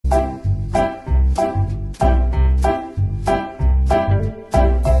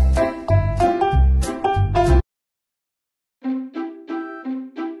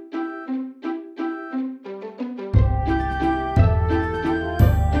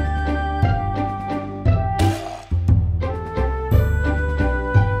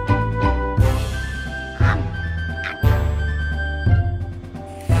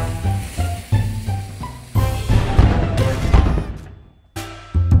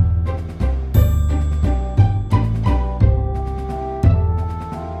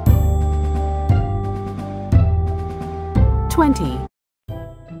20.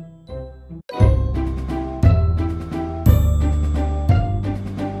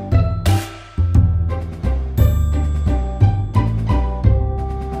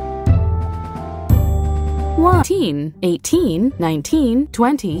 18, 19,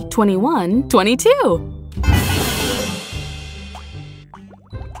 20, 21, 22.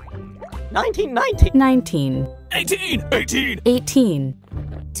 19. 19, 18. 18,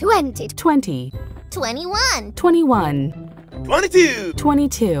 20. 20, 21. 21, 22.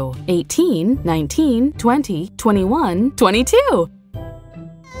 22, 18, 19, 20, 21, 22.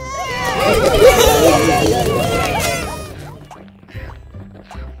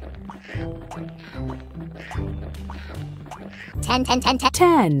 10.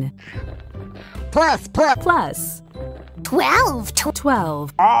 10 Plus. plus 12.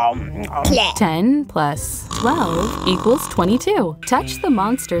 12. 10. 10 plus 12 equals 22. Touch the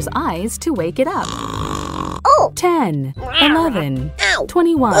monster's eyes to wake it up. Oh. 10, 11, Ow.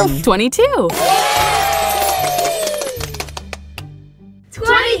 21, 22.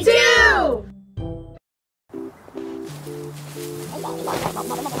 22!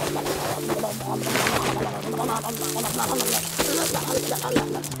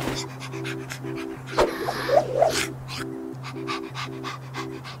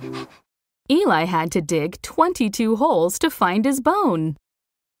 Eli had to dig 22 holes to find his bone.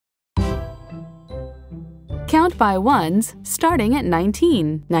 Count by ones, starting at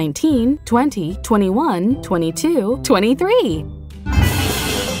 19, 19, 20, 21, 22, 23.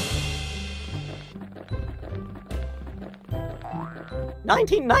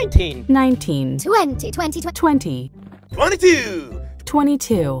 19. 19, 20. 20, 22.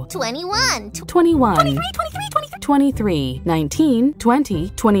 22, 21. 21, 23, 19, 20,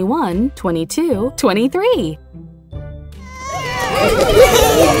 21, 22, 23.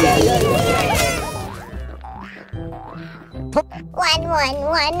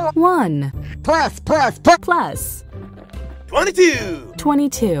 1 Plus. plus 22.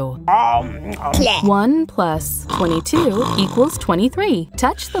 22. 1 plus 22 equals 23.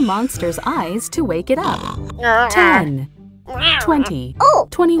 Touch the monster's eyes to wake it up. 10, 20,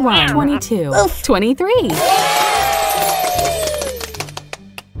 21, 22, 23.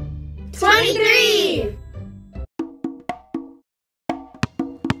 23!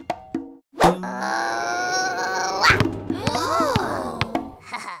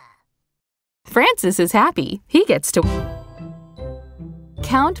 Francis is happy. He gets to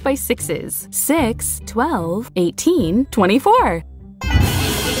count by sixes. 6, 12, 18, 24.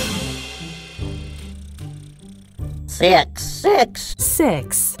 6.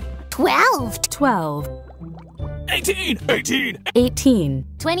 6, 12. 12, 18. 18,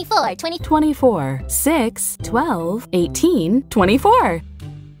 24. 24. 6, 12, 18, 24.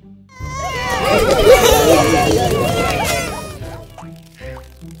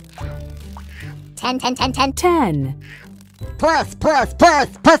 10. 10 Plus. plus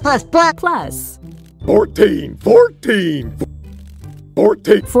 14. 14.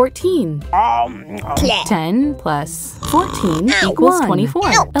 10 plus 14 equals 24.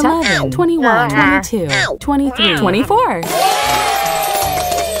 11, 21, 22, 23, 24.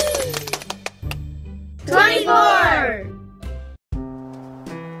 24!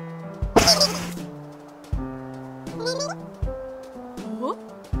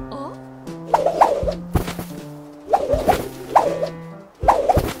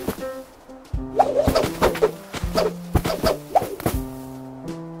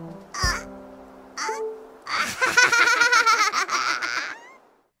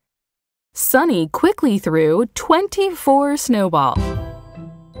 Sunny quickly threw 24 snowballs.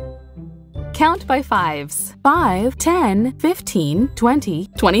 Count by fives. 5, 10, 15, 20,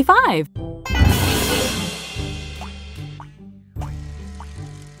 25.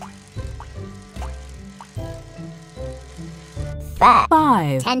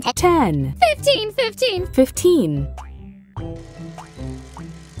 5, 10, 15.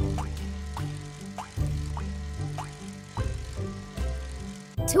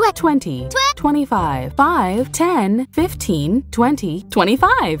 20, 25. 5, 10, 15, 20,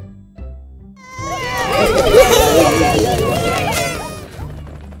 25.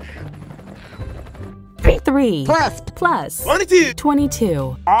 3 plus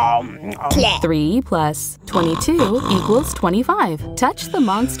 22. 3 plus 22 equals 25. Touch the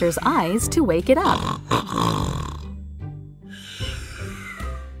monster's eyes to wake it up.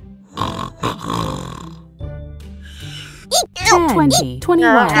 20,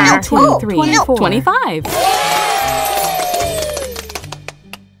 21, 23, 24. 25!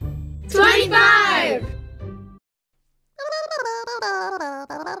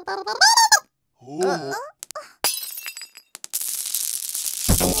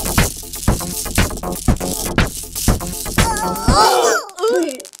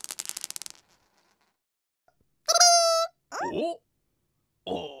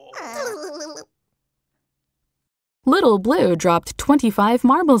 Little Blue dropped 25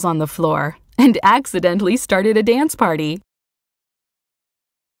 marbles on the floor and accidentally started a dance party.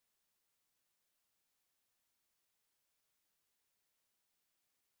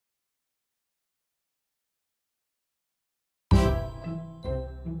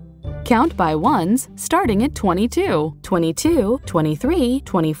 Count by ones, starting at 22. 22, 23,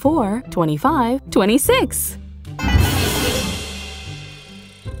 24, 25, 26.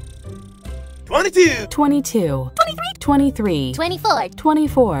 22. 22. 23. 24.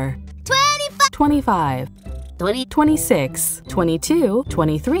 24. 25. 25. 26. 22,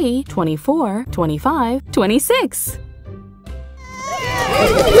 23, 24, 25, 26.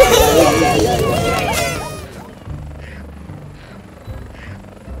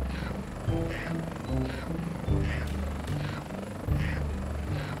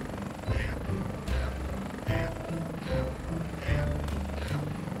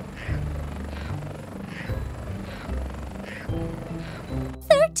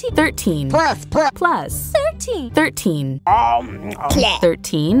 Thirteen. Plus. Plus. 13. 13.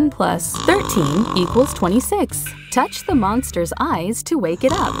 13 plus 13 equals 26. Touch the monster's eyes to wake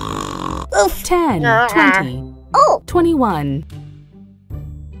it up. 10, 20, Oh. 21,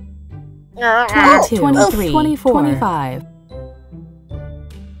 22, 23, 24, 25.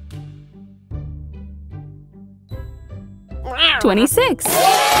 26.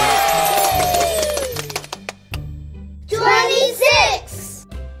 26.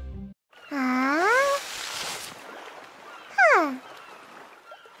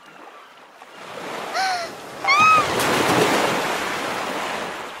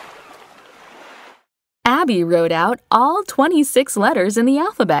 Abby wrote out all 26 letters in the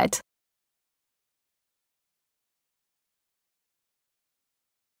alphabet.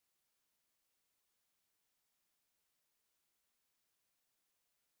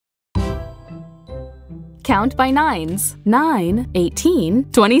 Count by nines. 9, 18,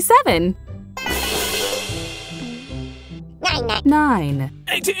 27. 9,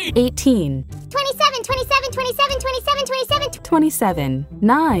 18. 18, 27. 27. 27. 27. 27. 27.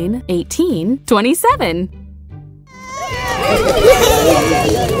 9, 18, 27.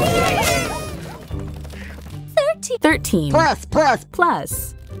 13.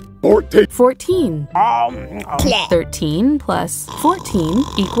 Plus. 14. 14. 13 plus 14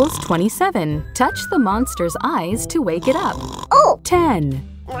 equals 27. Touch the monster's eyes to wake it up. Oh. 10,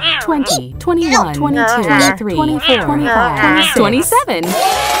 20, 21, 22, 23, 24, 25, 27.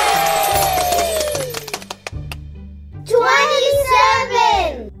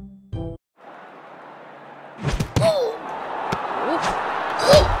 27.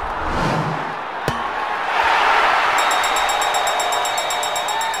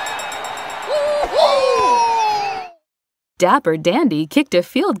 Dapper Dandy kicked a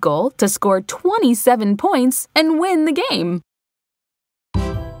field goal to score 27 points and win the game.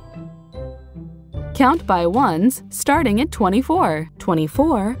 Count by ones, starting at 24.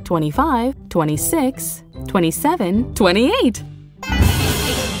 24, 25, 26, 27, 28.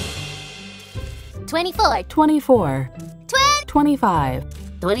 24. 24. 25.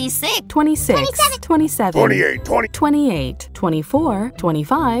 26. 26. 27. 28. 20. 28. 24.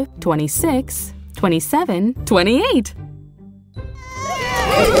 25. 26. 27. 28.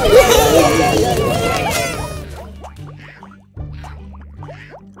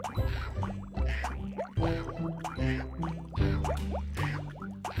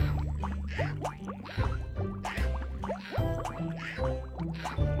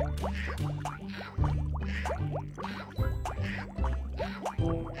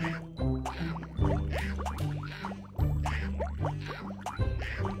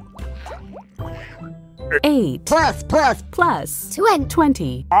 8 plus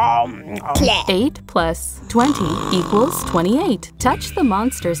 20. 8 plus 20 equals 28. Touch the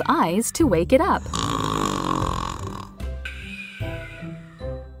monster's eyes to wake it up.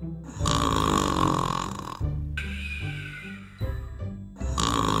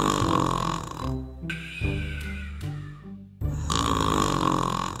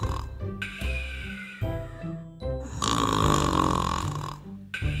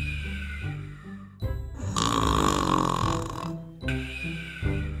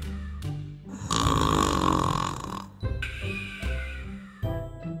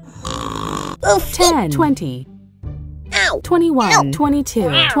 Oof. 10, 20, Ow. 21, Ow. 22,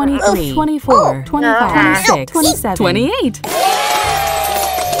 Ow. 23, Oof. 24, Oh. 25, 26, 27, 28.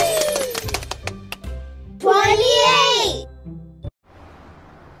 28.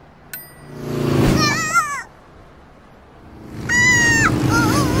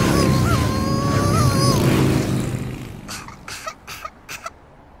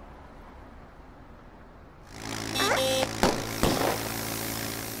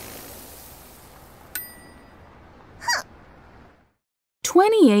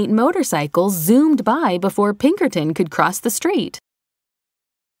 28 motorcycles zoomed by before Pinkerton could cross the street.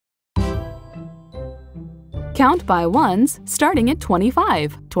 Count by ones starting at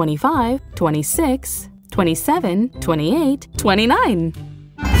 25, 25, 26, 27, 28, 29.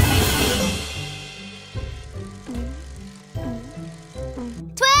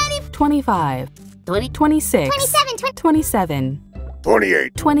 25, 26, 27,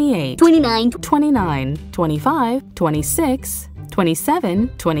 28, 28, 29, 29, 25, 26, 27,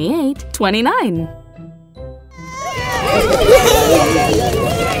 28, 29.